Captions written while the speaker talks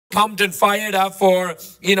pumped and fired up for,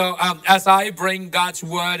 as I bring God's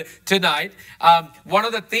word tonight. One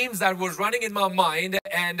of the themes that was running in my mind,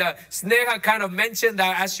 and Sneha kind of mentioned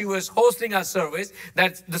that as she was hosting our service,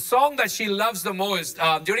 that the song that she loves the most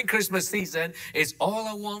during Christmas season is All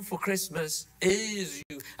I Want for Christmas Is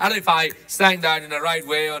You. I don't know if I sang that in the right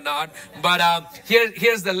way or not, but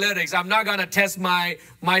here's the lyrics. I'm not going to test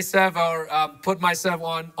myself or put myself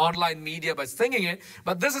on online media by singing it,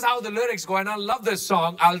 but this is how the lyrics go, and I love this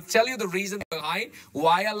song. I'll tell you the reason behind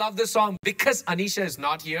why I love this song. Because Anisha is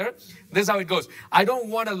not here, this is how it goes. I don't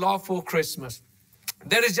want a lot for Christmas.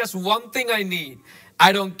 There is just one thing I need.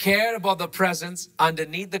 I don't care about the presents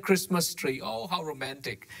underneath the Christmas tree. Oh, how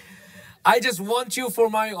romantic. I just want you for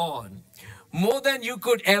my own, more than you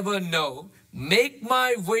could ever know. Make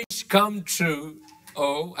my wish come true.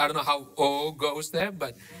 Oh, I don't know how oh goes there,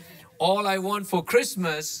 but all I want for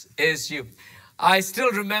Christmas is you. I still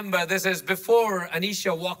remember, this is before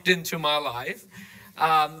Anisha walked into my life.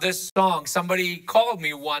 This song, somebody called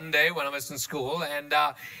me one day when I was in school, and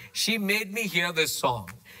she made me hear this song.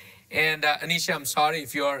 And Anisha, I'm sorry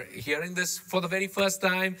if you're hearing this for the very first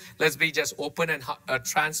time. Let's be just open and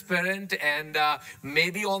transparent. And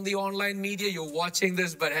maybe on the online media, you're watching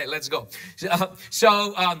this, but hey, let's go.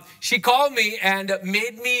 So she called me and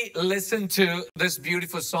made me listen to this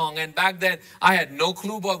beautiful song. And back then, I had no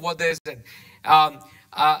clue about what this is.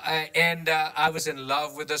 I was in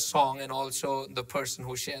love with the song and also the person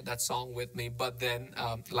who shared that song with me. But then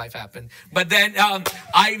life happened. But then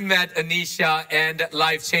I met Anisha and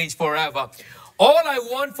life changed forever. All I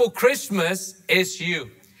want for Christmas is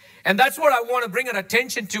you. And that's what I want to bring our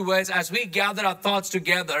attention to as we gather our thoughts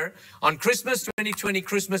together on Christmas 2020,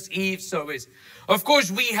 Christmas Eve service. Of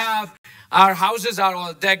course, we have our houses are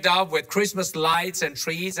all decked up with Christmas lights and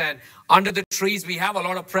trees, and under the trees we have a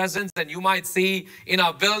lot of presents. And you might see in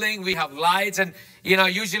our building we have lights, and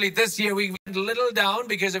usually this year we went a little down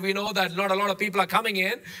because we know that not a lot of people are coming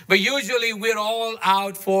in, but usually we're all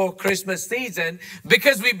out for Christmas season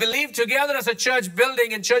because we believe together as a church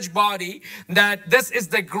building and church body that this is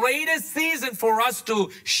the greatest season for us to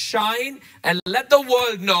shine and let the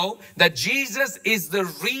world know that Jesus is the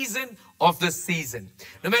reason of the season.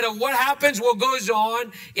 No matter what happens, what goes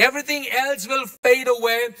on, everything else will fade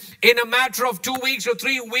away. In a matter of 2 weeks or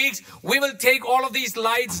 3 weeks, we will take all of these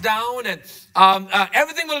lights down, and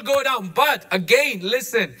everything will go down. But again,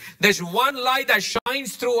 listen, there's one light that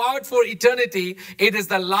shines throughout for eternity. It is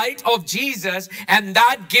the light of Jesus, and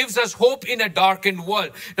that gives us hope in a darkened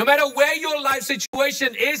world. No matter where your life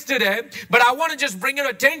situation is today, but I want to just bring your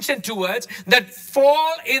attention towards that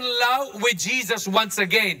fall in love with Jesus once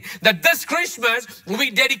again. That this Christmas,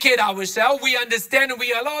 we dedicate ourselves, we understand and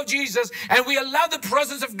we allow Jesus, and we allow the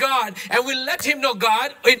presence of God, and we let Him know,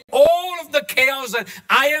 God, in all of the chaos that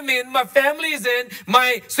I am in, my family is in,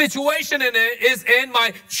 my situation is in,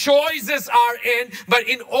 my choices are in, but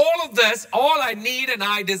in all of this, all I need and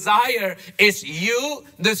I desire is you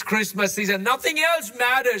this Christmas season. Nothing else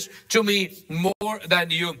matters to me more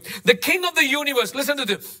than you. The King of the universe, listen to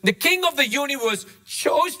this, the King of the universe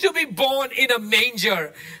chose to be born in a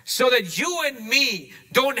manger so that you and me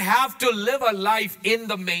don't have to live a life in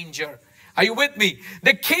the manger. Are you with me?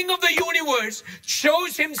 The King of the universe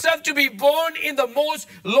chose Himself to be born in the most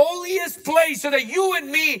lowliest place so that you and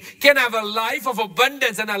me can have a life of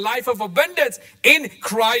abundance, and a life of abundance in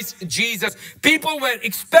Christ Jesus. People were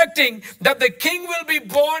expecting that the King will be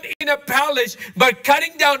born in a palace, but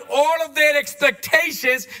cutting down all of their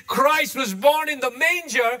expectations, Christ was born in the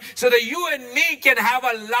manger so that you and me can have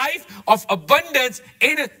a life of abundance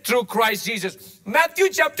through Christ Jesus. Matthew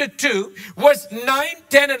chapter 2, verse 9,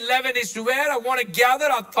 10, and 11 is where I want to gather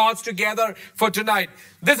our thoughts together for tonight.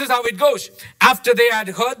 This is how it goes. After they had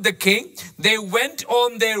heard the king, they went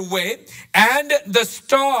on their way, and the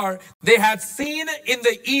star they had seen in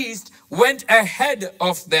the east went ahead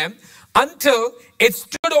of them until it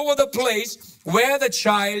stood over the place where the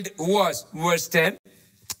child was. Verse 10.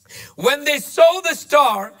 When they saw the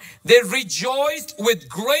star, they rejoiced with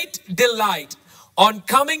great delight. On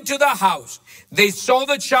coming to the house, they saw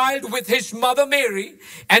the child with his mother Mary,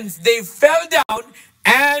 and they fell down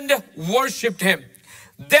and worshipped him.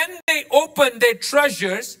 Then they opened their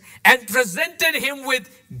treasures and presented him with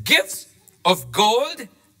gifts of gold,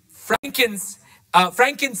 frankincense,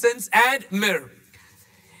 and myrrh.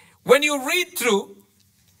 When you read through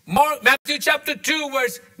Matthew chapter 2,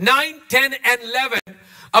 verse 9, 10, and 11,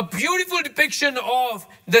 a beautiful depiction of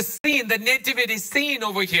the scene, the nativity scene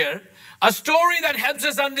over here. A story that helps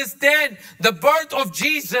us understand the birth of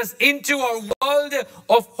Jesus into a world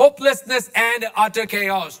of hopelessness and utter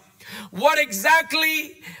chaos. What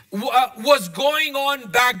exactly was going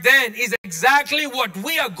on back then is exactly what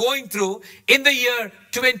we are going through in the year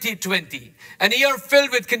 2020. An year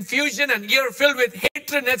filled with confusion, an year filled with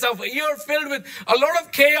hatred, a year filled with a lot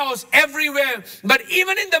of chaos everywhere. But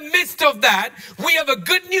even in the midst of that, we have a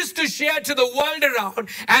good news to share to the world around.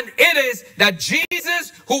 And it is that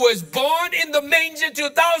Jesus, who was born in the manger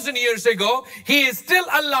 2,000 years ago, he is still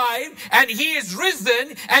alive and he is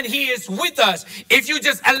risen and he is with us. If you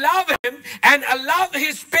just allow him and allow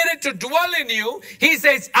his spirit to dwell in you, he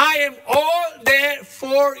says, I am all there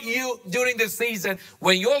for you during this season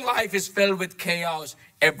when your life is filled with chaos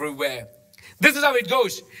everywhere. This is how it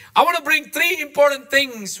goes. I want to bring three important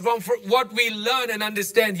things from what we learn and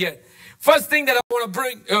understand here. First thing that I want to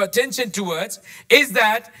bring your attention towards is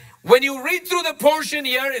that when you read through the portion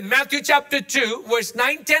here in Matthew chapter 2, verse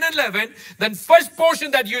 9, 10, 11, the first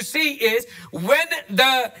portion that you see is when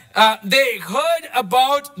they heard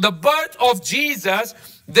about the birth of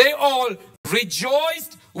Jesus, they all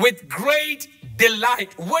rejoiced with great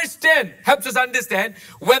delight. Verse 10 helps us understand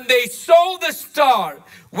when they saw the star.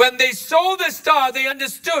 When they saw the star, they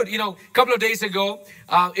understood. You know, a couple of days ago,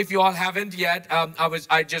 if you all haven't yet,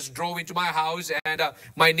 I just drove into my house and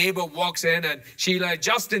my neighbor walks in and she's like,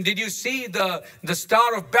 Justin, did you see the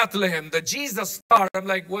star of Bethlehem, the Jesus star? I'm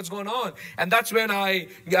like, what's going on? And that's when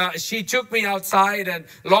she took me outside, and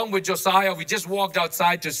along with Josiah, we just walked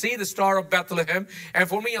outside to see the star of Bethlehem. And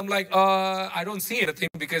for me, I'm like, I don't see anything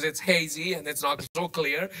because it's hazy and it's not so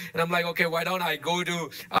clear. And I'm like, okay, why don't I go to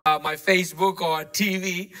my Facebook or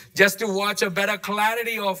TV just to watch a better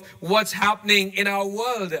clarity of what's happening in our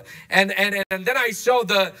world. And then I saw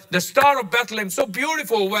the star of Bethlehem, so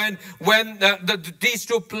beautiful when these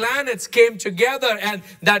two planets came together, and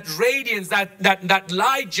that radiance, that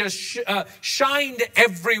light just shined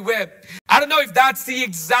everywhere. I don't know if that's the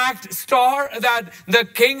exact star that the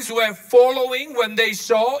kings were following when they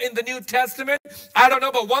saw in the New Testament. I don't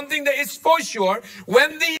know, but one thing that is for sure,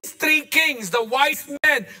 when these three kings, the wise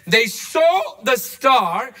men, they saw the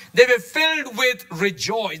star, they were filled with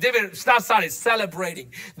rejoice. They started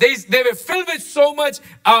celebrating. They were filled with so much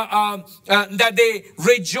that they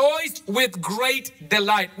rejoiced with great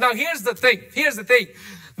delight. Now here's the thing.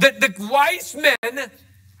 The wise men,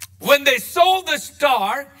 when they saw the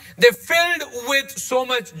star, they're filled with so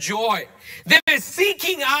much joy. They were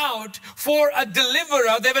seeking out for a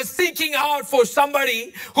deliverer. They were seeking out for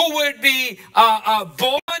somebody who would be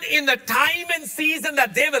born in the time and season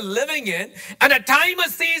that they were living in, and a time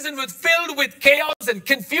and season filled with chaos and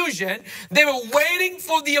confusion. They were waiting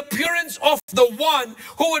for the appearance of the one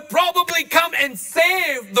who would probably come and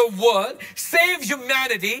save the world, save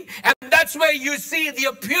humanity. And that's where you see the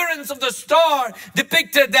appearance of the star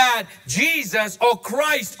depicted, that Jesus or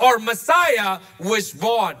Christ or Messiah was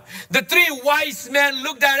born. The three wise men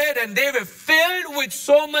looked at it and they were filled with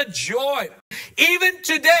so much joy. Even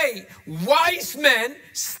today, wise men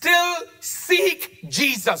still seek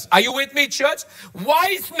Jesus. Are you with me, church?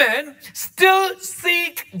 Wise men still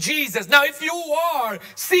seek Jesus. Now, if you are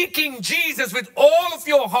seeking Jesus with all of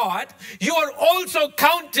your heart, you are also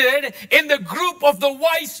counted in the group of the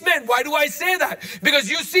wise men. Why do I say that? Because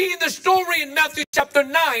you see in the story in Matthew chapter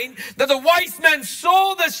 9 that the wise men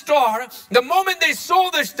saw the star. The moment they saw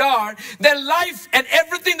the star, their life and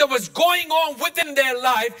everything that was going on within their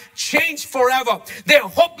life changed forever. Their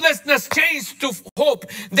hopelessness changed to hope.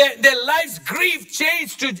 Their life's grief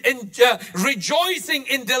changed to rejoicing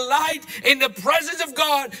in delight in the presence of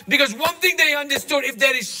God. Because one thing they understood, if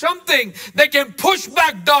there is something that can push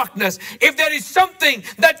back darkness, if there is something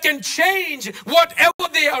that can change whatever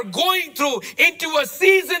they are going through into a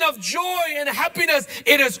season of joy and happiness,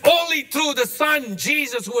 it is only through the Son,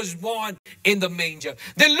 Jesus, who was born in the manger.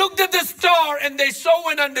 They looked at the star and they saw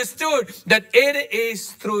and understood that it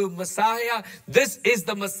is through Messiah. This is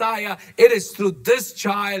the Messiah. It is through this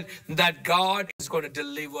child that God is going to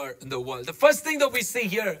deliver the world. The first thing that we see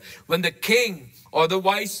here, when the king or the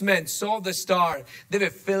wise men saw the star, they were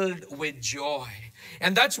filled with joy.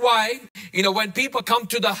 And that's why, you know, when people come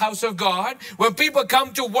to the house of God, when people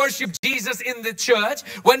come to worship Jesus in the church,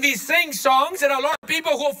 when we sing songs, there are a lot of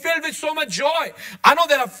people who are filled with so much joy. I know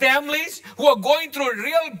there are families who are going through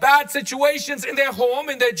real bad situations in their home,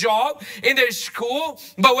 in their job, in their school.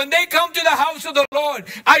 But when they come to the house of the Lord,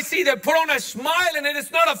 I see they put on a smile, and it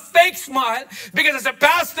is not a fake smile, because as a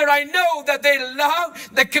pastor, I know that they love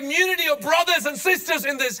the community of brothers and sisters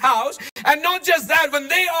in this house. And not just that, when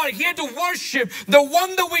they are here to worship the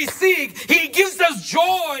one that we seek, he gives us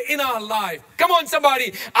joy in our life. Come on,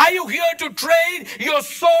 somebody. Are you here to trade your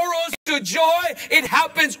sorrows to joy? It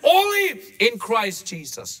happens only in Christ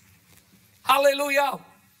Jesus. Hallelujah.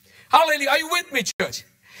 Hallelujah. Are you with me, church?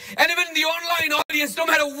 And even in the online audience, no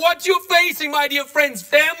matter what you're facing, my dear friends,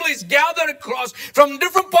 families gather across from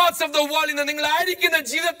different parts of the world.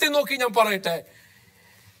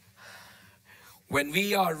 When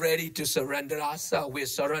we are ready to surrender ourselves, we're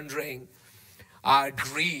surrendering our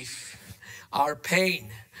grief, our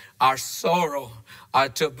pain, our sorrow, our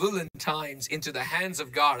turbulent times into the hands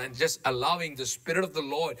of God and just allowing the Spirit of the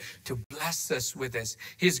Lord to bless us with this.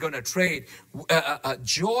 He's going to trade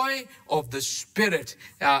joy of the Spirit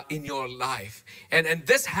in your life. And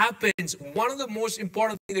this happens. One of the most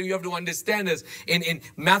important things that you have to understand is in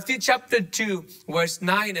Matthew chapter 2, verse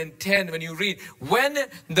 9 and 10, when you read, when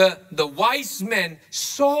the wise men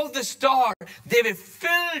saw the star, they were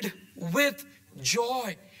filled with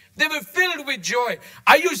joy. They were filled with joy.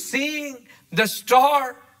 Are you seeing the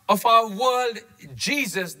star of our world,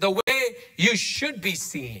 Jesus, the way you should be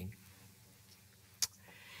seeing?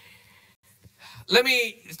 Let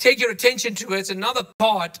me take your attention to it. It's another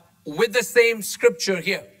thought with the same scripture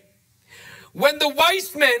here. When the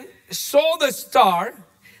wise men saw the star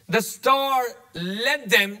led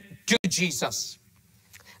them to Jesus.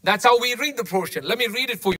 That's how we read the portion. Let me read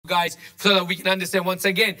it for you guys so that we can understand once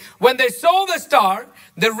again. When they saw the star,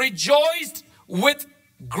 they rejoiced with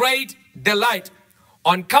great delight.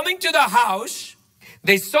 On coming to the house,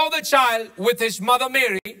 they saw the child with his mother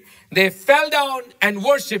Mary. They fell down and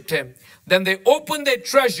worshipped him. Then they opened their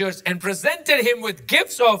treasures and presented him with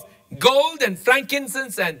gifts of gold and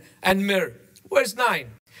frankincense and myrrh. Verse 9.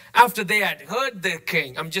 After they had heard their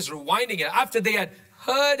king, I'm just rewinding it. After they had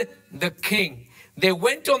heard the king, they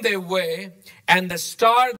went on their way, and the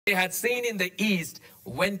star they had seen in the east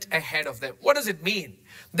went ahead of them. What does it mean?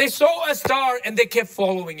 They saw a star and they kept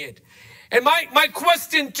following it. And my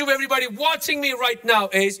question to everybody watching me right now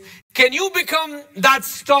is, can you become that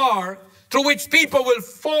star through which people will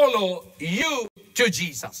follow you to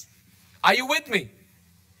Jesus? Are you with me?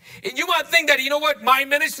 And you might think that, you know what, my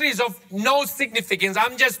ministry is of no significance.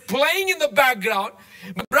 I'm just playing in the background.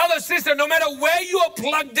 But brother, sister, no matter where you are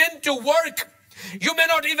plugged in to work, you may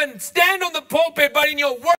not even stand on the pulpit, but in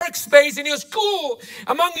your workspace, in your school,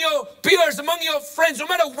 among your peers, among your friends, no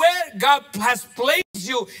matter where God has placed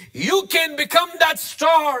you, you can become that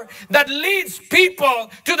star that leads people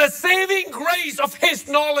to the saving grace of His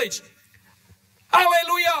knowledge.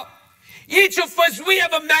 Hallelujah. Each of us, we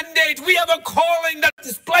have a mandate, we have a calling that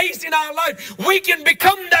is placed in our life. We can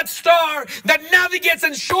become that star that navigates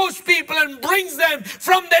and shows people and brings them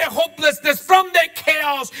from their hopelessness, from their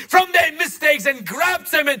chaos, from their mistakes, and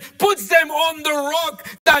grabs them and puts them on the rock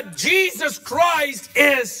that Jesus Christ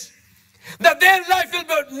is. That their life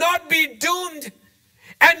will not be doomed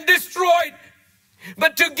and destroyed,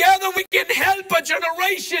 but together we can help a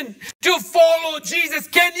generation to follow Jesus.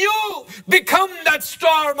 Can you become that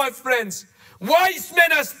star, my friends? Wise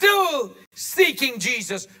men are still seeking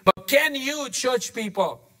Jesus, but can you, church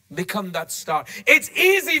people, become that star? It's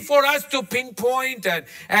easy for us to pinpoint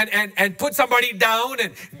and put somebody down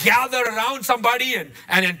and gather around somebody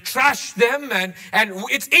and trash them, and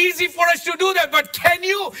it's easy for us to do that, but can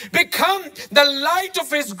you become the light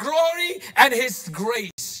of His glory and His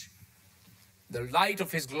grace? The light of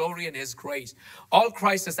His glory and His grace. All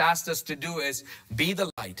Christ has asked us to do is be the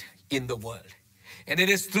light in the world. And it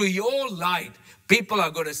is through your light people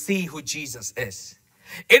are going to see who Jesus is.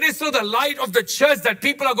 It is through the light of the church that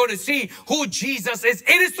people are going to see who Jesus is.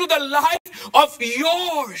 It is through the light of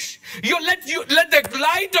yours. Let the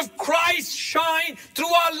light of Christ shine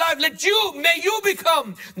through our life. May you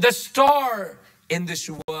become the star in this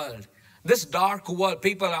world. This dark world,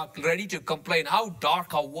 people are ready to complain how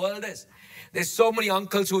dark our world is. There's so many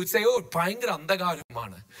uncles who would say, oh, பயங்கர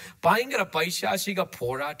அந்தகாரமான பயங்கர പൈശാചിക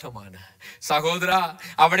പോരാട്ടമാണ്. സഹോദര,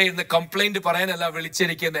 അവിടെ ഇരുന്ന് complaint പറയാനല്ല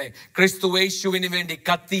വിളിച്ചിരിക്കുന്നത്. ക്രിസ്തുവേശുവിന് വേണ്ടി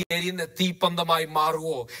കത്തി എരിയുന്ന തീപ്പന്തമായി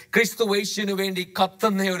മാറുവോ? ക്രിസ്തുവേശുവിന് വേണ്ടി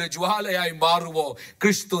കത്തുന്ന ഒരു ജ്വാലയായി മാറുവോ?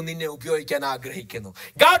 ക്രിസ്തു നിന്നെ ഉപയോഗിക്കാൻ ആഗ്രഹിക്കുന്നു.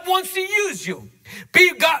 God wants to use you.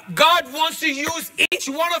 God wants to use each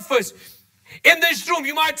one of us. In this room,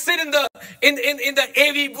 you might sit in the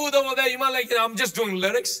AV booth over there. You might like, I'm just doing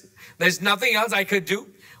lyrics. There's nothing else I could do.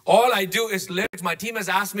 All I do is lyrics. My team has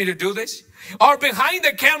asked me to do this. Or behind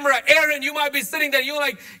the camera, Aaron, you might be sitting there. You're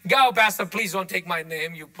like, go, Pastor, please don't take my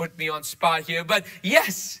name. You put me on spot here. But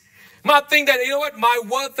yes, might think that, you know what, my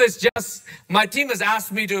worth is just, my team has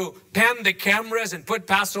asked me to pan the cameras and put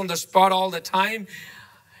Pastor on the spot all the time.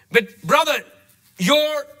 But brother,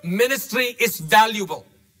 your ministry is valuable.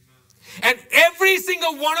 And every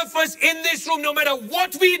single one of us in this room, no matter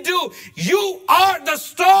what we do, you are the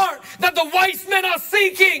star that the wise men are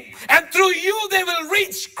seeking. And through you, they will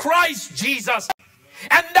reach Christ Jesus.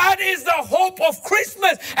 And And that is the hope of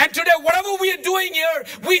Christmas. And today, whatever we are doing here,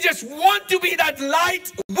 we just want to be that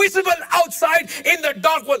light visible outside in the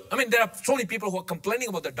dark world. I mean, there are so many people who are complaining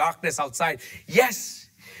about the darkness outside. Yes,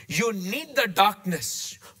 you need the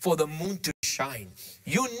darkness for the moon to shine.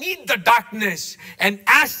 You need the darkness, and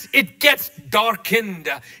as it gets darkened,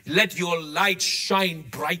 let your light shine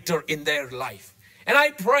brighter in their life. And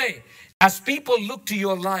I pray, as people look to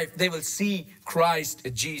your life, they will see Christ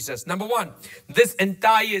Jesus. Number one, this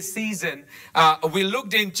entire season, we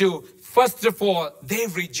looked into, first of all, they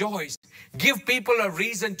rejoiced. Give people a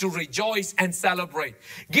reason to rejoice and celebrate.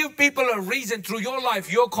 Give people a reason through your life,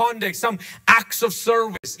 your conduct, some acts of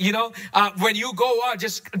service. You know, when you go out,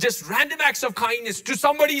 just random acts of kindness to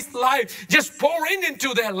somebody's life. Just pour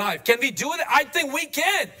into their life. Can we do that? I think we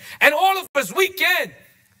can. And all of us, we can.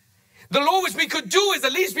 The lowest we could do is, the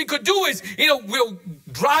least we could do is, you know, we're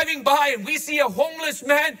driving by and we see a homeless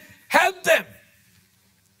man, help them.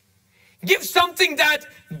 Give something that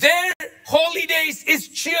their holidays is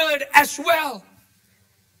cheered as well.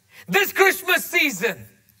 This Christmas season,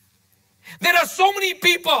 there are so many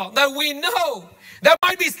people that we know that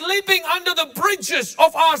might be sleeping under the bridges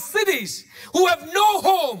of our cities, who have no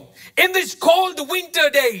home in these cold winter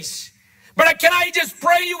days. But can I just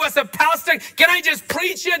pray you as a pastor? Can I just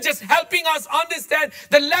preach here, just helping us understand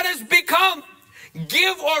that let us become,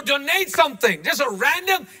 give or donate something, just a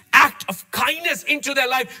random act of kindness into their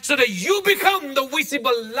life, so that you become the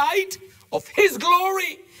visible light of His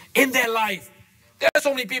glory in their life. There are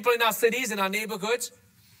so many people in our cities, in our neighborhoods.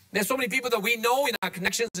 There's so many people that we know in our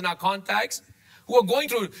connections, in our contacts, who are going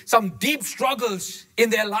through some deep struggles in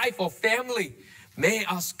their life or family. May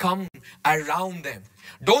us come around them.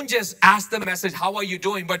 Don't just ask them a message, how are you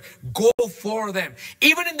doing? But go for them.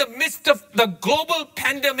 Even in the midst of the global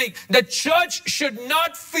pandemic, the church should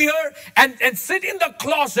not fear and sit in the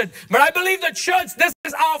closet. But I believe the church, this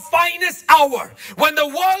is our finest hour. When the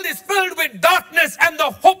world is filled with darkness and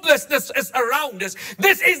the hopelessness is around us,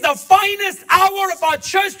 this is the finest hour of our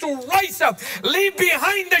church to rise up, leave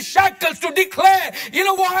behind the shackles, to declare, you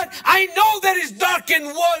know what? I know there is darkened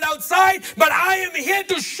world outside, but I am here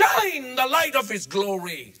to shine the light of His glory.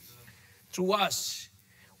 Through us,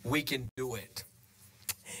 we can do it.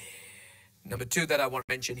 Number two that I want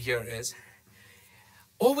to mention here is,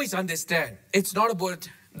 always understand, it's not about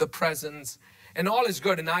the presents, and all is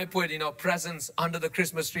good. And I put, you know, presents under the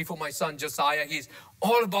Christmas tree for my son Josiah. He's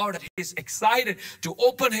all about it. He's excited to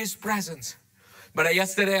open his presents. But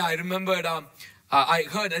yesterday I remembered, I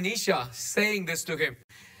heard Anisha saying this to him.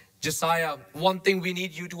 Josiah, one thing we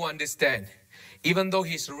need you to understand, even though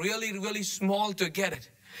he's really, really small to get it,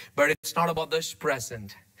 but it's not about this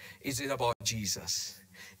present. It's about Jesus.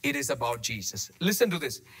 It is about Jesus. Listen to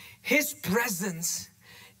this. His presence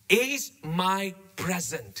is my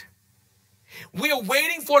present. We are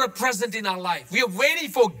waiting for a present in our life. We are waiting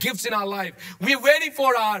for gifts in our life. We are waiting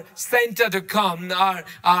for our Santa to come, our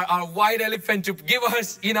white elephant to give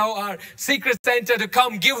us, you know, our secret Santa to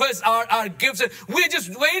come give us our gifts. We're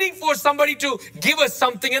just waiting for somebody to give us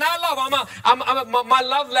something. And my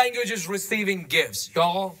love language is receiving gifts.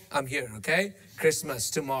 Y'all, I'm here, okay? Christmas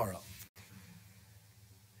tomorrow.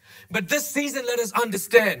 But this season, let us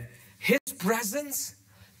understand, His presence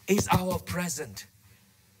is our present.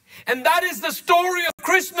 And that is the story of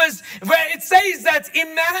Christmas, where it says that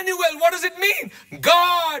Emmanuel, what does it mean?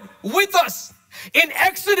 God with us. In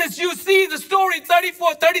Exodus, you see the story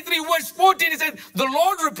 33 verse 14. It says, the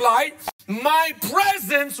Lord replied, my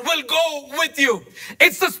presence will go with you.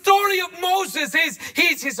 It's the story of Moses.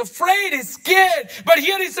 He's afraid, he's scared. But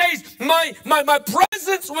here he says, my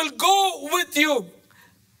presence will go with you.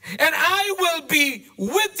 And I will be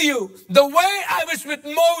with you the way I was with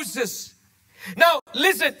Moses. Now,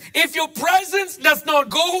 listen, if your presence does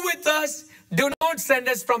not go with us, do not send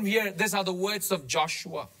us from here. These are the words of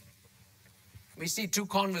Joshua. We see two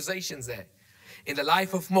conversations there. In the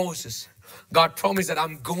life of Moses, God promised that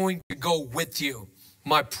I'm going to go with you.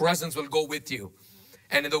 My presence will go with you.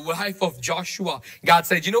 And in the life of Joshua, God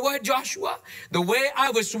said, you know what, Joshua? The way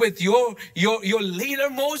I was with your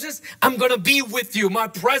leader, Moses, I'm going to be with you. My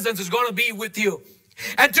presence is going to be with you.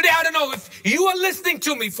 And today, I don't know if you are listening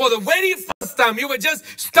to me for the very first time. You were just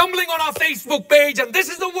stumbling on our Facebook page and this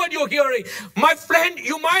is the word you're hearing. My friend,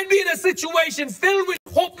 you might be in a situation filled with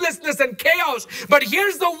hopelessness and chaos. But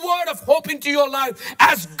here's the word of hope into your life.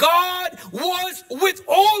 As God was with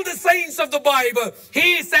all the saints of the Bible,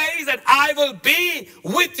 He says that I will be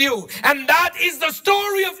with you. And that is the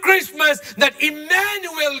story of Christmas, that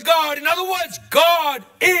Emmanuel, God, in other words, God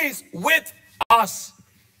is with us.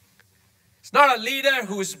 Not a leader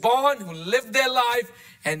who is born, who lived their life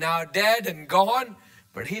and now dead and gone.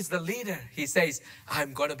 But he's the leader. He says,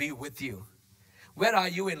 I'm going to be with you. Where are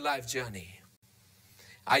you in life journey?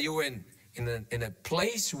 Are you in a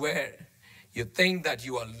place where you think that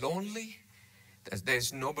you are lonely? That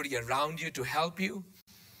there's nobody around you to help you?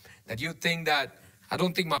 That you think that, I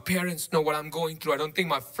don't think my parents know what I'm going through. I don't think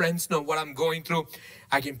my friends know what I'm going through.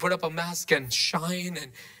 I can put up a mask and shine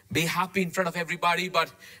and be happy in front of everybody,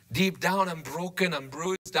 but deep down I'm broken, I'm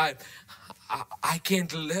bruised, I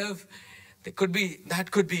can't live. That could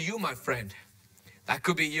be you, my friend. That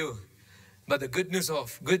could be you. But the good news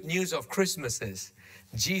of Christmas is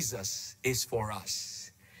Jesus is for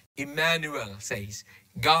us. Emmanuel says,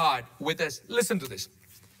 God with us. Listen to this.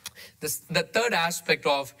 The third aspect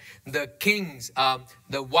of the kings,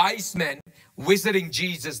 the wise men visiting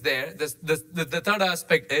Jesus there, the third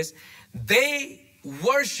aspect is they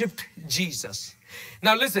worshipped Jesus.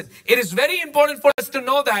 Now listen, it is very important for us to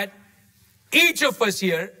know that each of us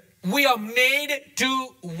here, we are made to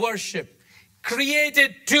worship,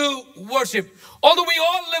 created to worship. Although we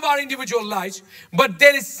all live our individual lives, but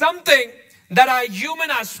there is something that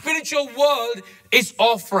our spiritual world is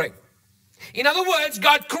offering. In other words,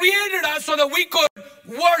 God created us so that we could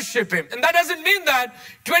worship Him. And that doesn't mean that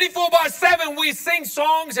 24/7 we sing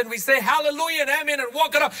songs and we say hallelujah and amen and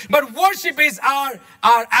walk around. But worship is our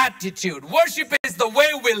attitude. Worship is the way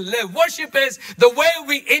we live. Worship is the way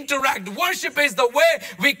we interact. Worship is the way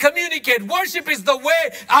we communicate. Worship is the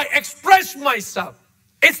way I express myself.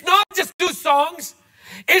 It's not just two songs.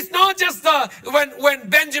 It's not just when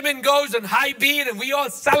Benjamin goes on high beat and we all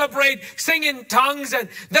celebrate, sing in tongues, and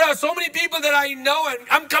there are so many people that I know, and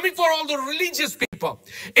I'm coming for all the religious people.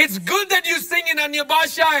 It's good that you sing in Anya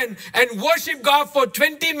Bhasha and worship God for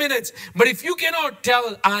 20 minutes, but if you cannot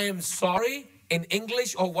tell I am sorry in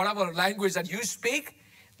English or whatever language that you speak,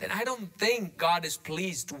 then I don't think God is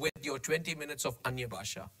pleased with your 20 minutes of Anya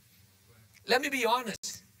Bhasha. Let me be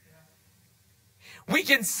honest. We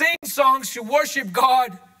can sing songs to worship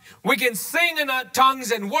God. We can sing in our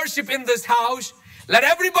tongues and worship in this house. Let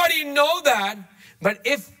everybody know that. But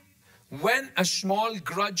when a small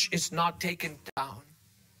grudge is not taken down,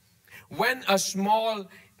 when a small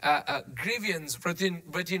grievance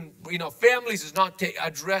between families is not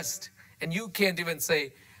addressed, and you can't even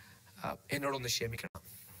say, "Ennodu ksemikanam,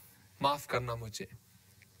 maaf karna mujhe,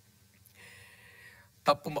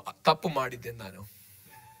 tappu madidde nanu,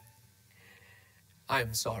 I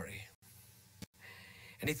am sorry."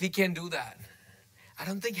 And if we can do that, I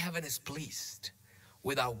don't think heaven is pleased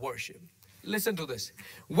with our worship. Listen to this.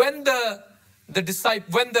 When the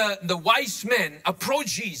wise men approached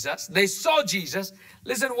Jesus, they saw Jesus.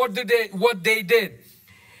 Listen what they did.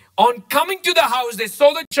 On coming to the house, they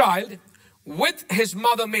saw the child with his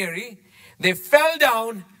mother Mary. They fell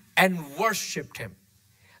down and worshipped him.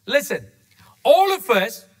 Listen, all of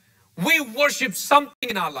us, we worship something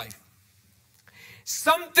in our life.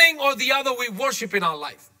 Something or the other we worship in our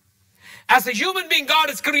life. As a human being, God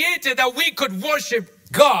has created that we could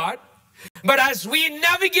worship God. But as we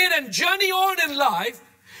navigate and journey on in life,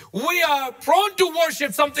 we are prone to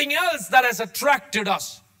worship something else that has attracted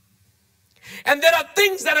us. And there are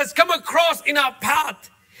things that has come across in our path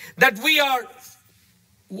that we are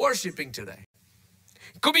worshiping today.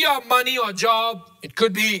 It could be our money or job. It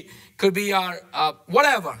could be our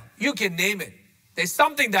whatever. You can name it. There's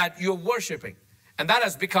something that you're worshiping. And that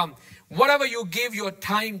has become, whatever you give your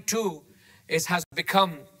time to, has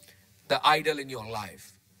become the idol in your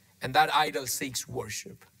life. And that idol seeks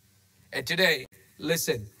worship. And today,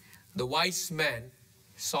 listen, the wise men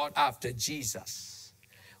sought after Jesus.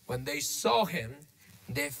 When they saw him,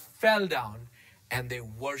 they fell down and they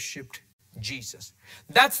worshiped Jesus.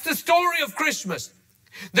 That's the story of Christmas.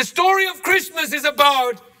 The story of Christmas is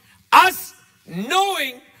about us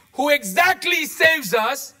knowing who exactly saves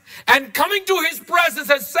us and coming to his presence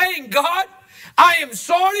and saying, God, I am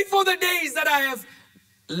sorry for the days that I have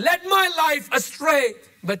led my life astray,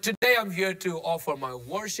 but today I'm here to offer my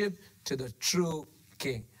worship to the true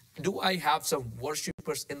King. Do I have some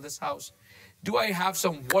worshipers in this house? Do I have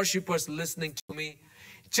some worshipers listening to me?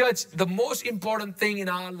 Church, the most important thing in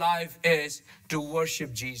our life is to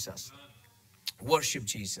worship Jesus. Worship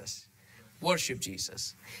Jesus. Worship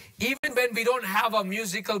Jesus. Even when we don't have a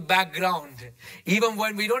musical background, even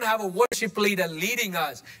when we don't have a worship leader leading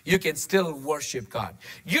us, you can still worship God.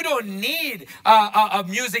 You don't need a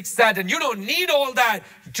music set, and you don't need all that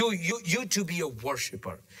to you to be a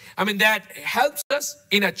worshiper. I mean, that helps us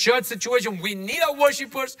in a church situation. We need our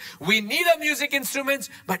worshipers. We need our music instruments.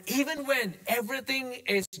 But even when everything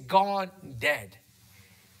is gone dead,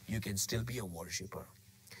 you can still be a worshiper.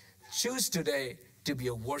 Choose today to be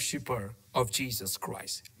a worshiper of Jesus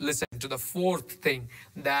Christ. Listen to the fourth thing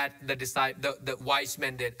that the wise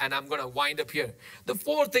men did, and I'm going to wind up here. The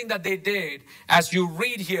fourth thing that they did, as you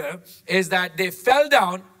read here, is that they fell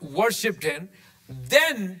down, worshipped him,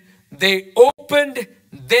 then they opened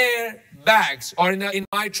their bags, or in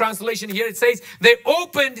my translation here it says they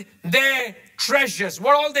opened their treasures.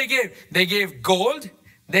 What all they gave? They gave gold,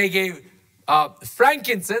 they gave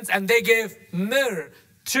frankincense, and they gave myrrh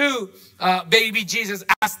to baby Jesus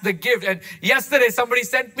as the gift. And yesterday somebody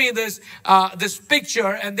sent me this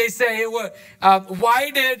picture, and they say,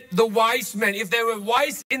 why did the wise men, if they were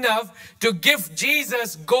wise enough to give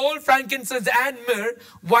Jesus gold, frankincense, and myrrh,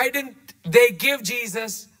 why didn't they give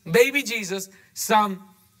Jesus, baby Jesus, some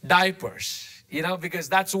diapers? You know, because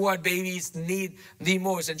that's what babies need the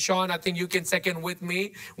most. And Sean, I think you can second with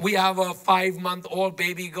me. We have a 5-month-old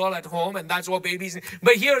baby girl at home, and that's what babies need.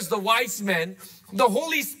 But here's the wise men. The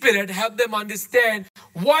Holy Spirit helped them understand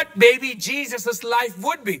what baby Jesus' life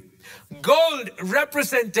would be. Gold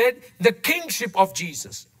represented the kingship of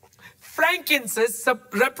Jesus. Frankincense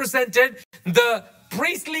represented the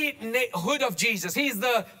priestlyhood of Jesus. He's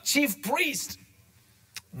the chief priest.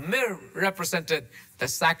 Myrrh represented the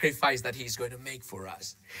sacrifice that he's going to make for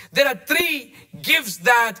us. There are 3 gifts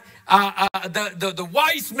that the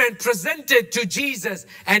wise men presented to Jesus,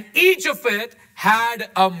 and each of it had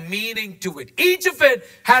a meaning to it. Each of it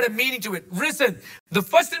had a meaning to it. Listen, the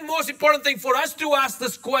first and most important thing for us to ask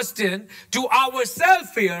this question to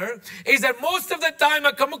ourselves here is that most of the time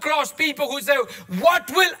I come across people who say, what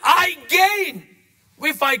will I gain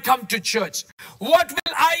if I come to church? What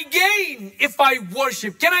will I gain if I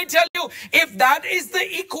worship? Can I tell you, if that is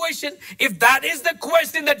the equation, if that is the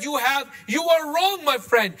question that you have, you are wrong, my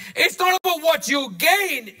friend. It's not about what you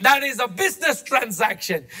gain. That is a business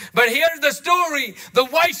transaction. But here's the story. The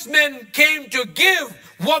wise men came to give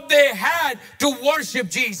what they had to worship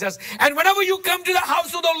Jesus. And whenever you come to the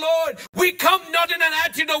house of the Lord, we come not in an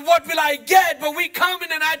attitude of what will I get, but we come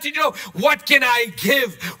in an attitude of what can I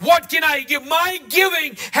give? What can I give? My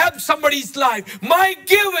giving helps somebody's life. My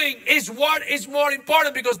giving is what is more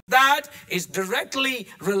important, because that is directly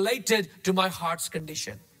related to my heart's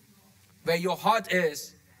condition. Where your heart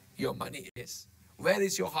is, your money is. Where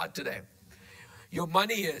is your heart today? Your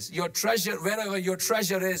money is, your treasure, wherever your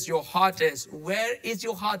treasure is, your heart is. Where is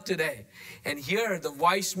your heart today? And here the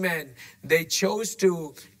wise men, they chose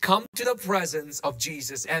to come to the presence of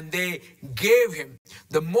Jesus, and they gave him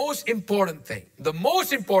the most important thing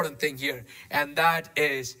here, and that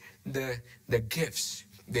is the gifts.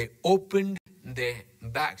 They opened their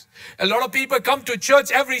bags. A lot of people come to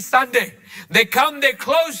church every Sunday. They come, they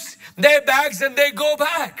close their bags, and they go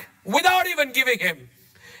back without even giving him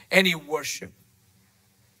any worship.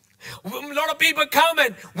 A lot of people come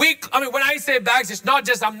and when I say bags, it's not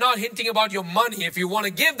just, I'm not hinting about your money. If you want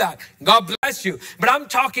to give that, God bless you. But I'm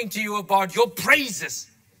talking to you about your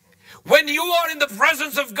praises. When you are in the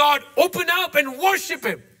presence of God, open up and worship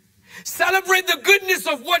him. Celebrate the goodness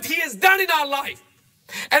of what he has done in our life.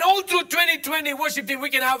 And all through 2020 worship team,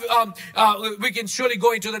 we can have, we can surely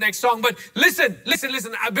go into the next song. But listen.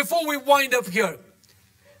 Before we wind up here,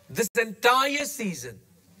 this entire season,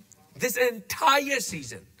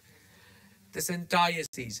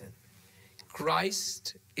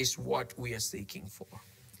 Christ is what we are seeking for.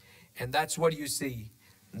 And that's what you see.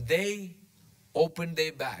 They opened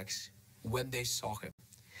their bags when they saw him.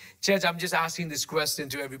 Church, I'm just asking this question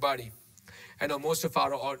to everybody. I know most of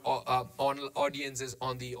our audience is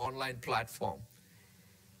on the online platform.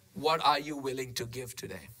 What are you willing to give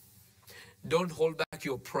today? Don't hold back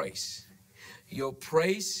your praise. Your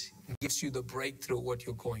praise gives you the breakthrough what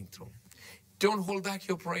you're going through. Don't hold back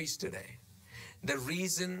your praise today. The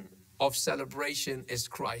reason of celebration is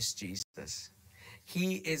Christ Jesus.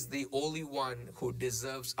 He is the only one who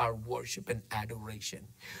deserves our worship and adoration.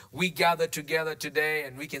 We gather together today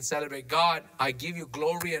and we can celebrate. God, I give you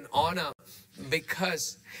glory and honor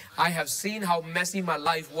because I have seen how messy my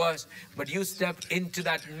life was, but you stepped into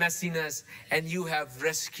that messiness and you have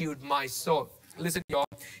rescued my soul. Listen, y'all,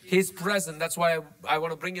 his presence, that's why I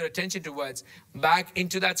want to bring your attention towards back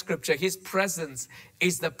into that scripture. His presence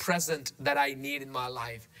is the present that I need in my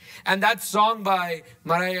life. And that song by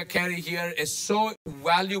Mariah Carey here is so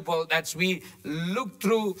valuable as we look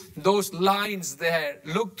through those lines there,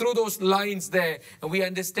 and we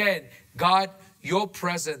understand, God, your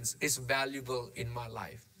presence is valuable in my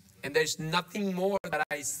life. And there's nothing more that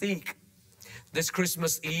I seek. This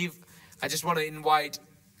Christmas Eve, I just want to invite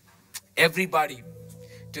everybody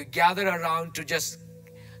to gather around to just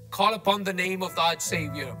call upon the name of our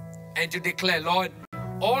Savior and to declare, Lord,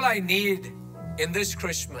 all I need in this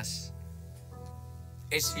Christmas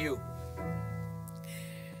is you.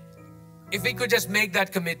 if we could just make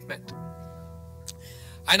that commitment.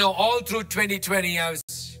 I know all through 2020, I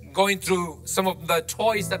was going through some of the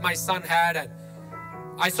toys that my son had, and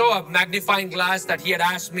I saw a magnifying glass that he had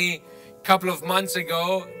asked me a couple of months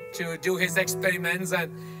ago to do his experiments,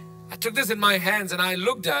 and I took this in my hands and I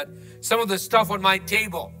looked at some of the stuff on my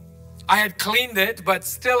table. I had cleaned it, but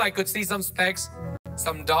still I could see some specks,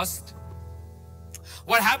 some dust.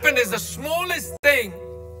 What happened is the smallest thing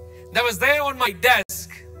that was there on my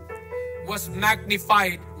desk was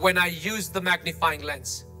magnified when I used the magnifying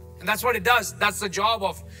lens. And that's what it does. That's the job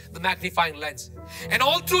of the magnifying lens. And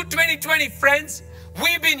all through 2020, friends,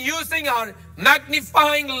 we've been using our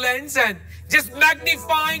magnifying lens and just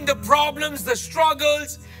magnifying the problems, the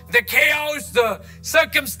struggles, the chaos, the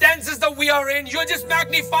circumstances that we are in. You're just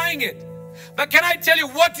magnifying it. But can I tell you,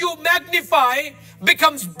 what you magnify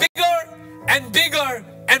becomes bigger and bigger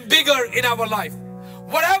and bigger in our life.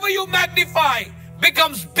 Whatever you magnify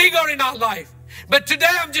becomes bigger in our life. But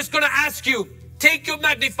today I'm just going to ask you, take your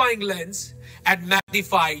magnifying lens and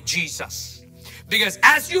magnify Jesus. Because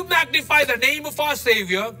as you magnify the name of our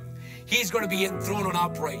Savior, He's going to be enthroned on our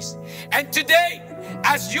praise. And today,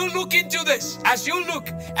 as you look into this, as you look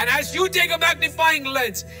and as you take a magnifying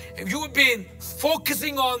lens, you've been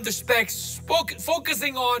focusing on the specks,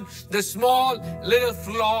 focusing on the small little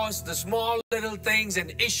flaws, the small little things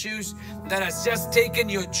and issues that has just taken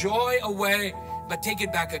your joy away, but take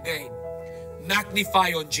it back again.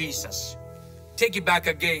 Magnify on Jesus. Take it back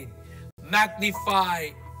again. Magnify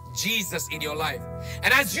Jesus in your life.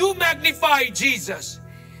 And as you magnify Jesus,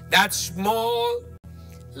 that small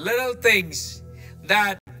little things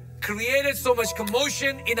that created so much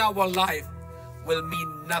commotion in our life will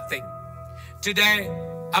mean nothing. Today,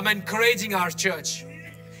 I'm encouraging our church.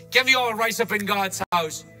 Can we all rise up in God's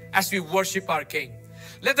house as we worship our King?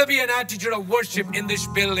 Let there be an attitude of worship in this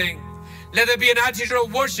building. Let there be an attitude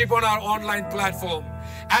of worship on our online platform.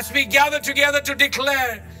 As we gather together to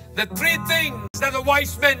declare the three things that the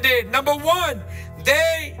wise men did. Number one,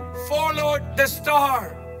 they followed the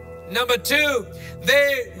star. Number two,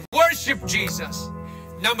 they worshiped Jesus.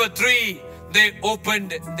 Number three, they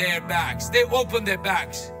opened their bags. They opened their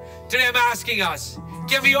bags. Today I'm asking us,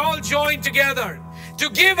 can we all join together to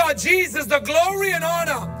give our Jesus the glory and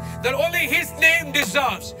honor that only His name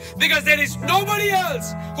deserves? Because there is nobody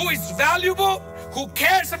else who is valuable, who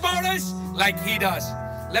cares about us like He does.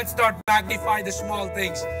 Let's start magnify the small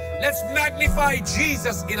things. Let's magnify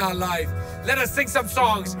Jesus in our life. Let us sing some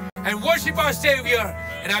songs and worship our Savior.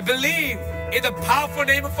 And I believe in the powerful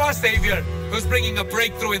name of our Savior who's bringing a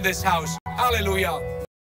breakthrough in this house. Hallelujah.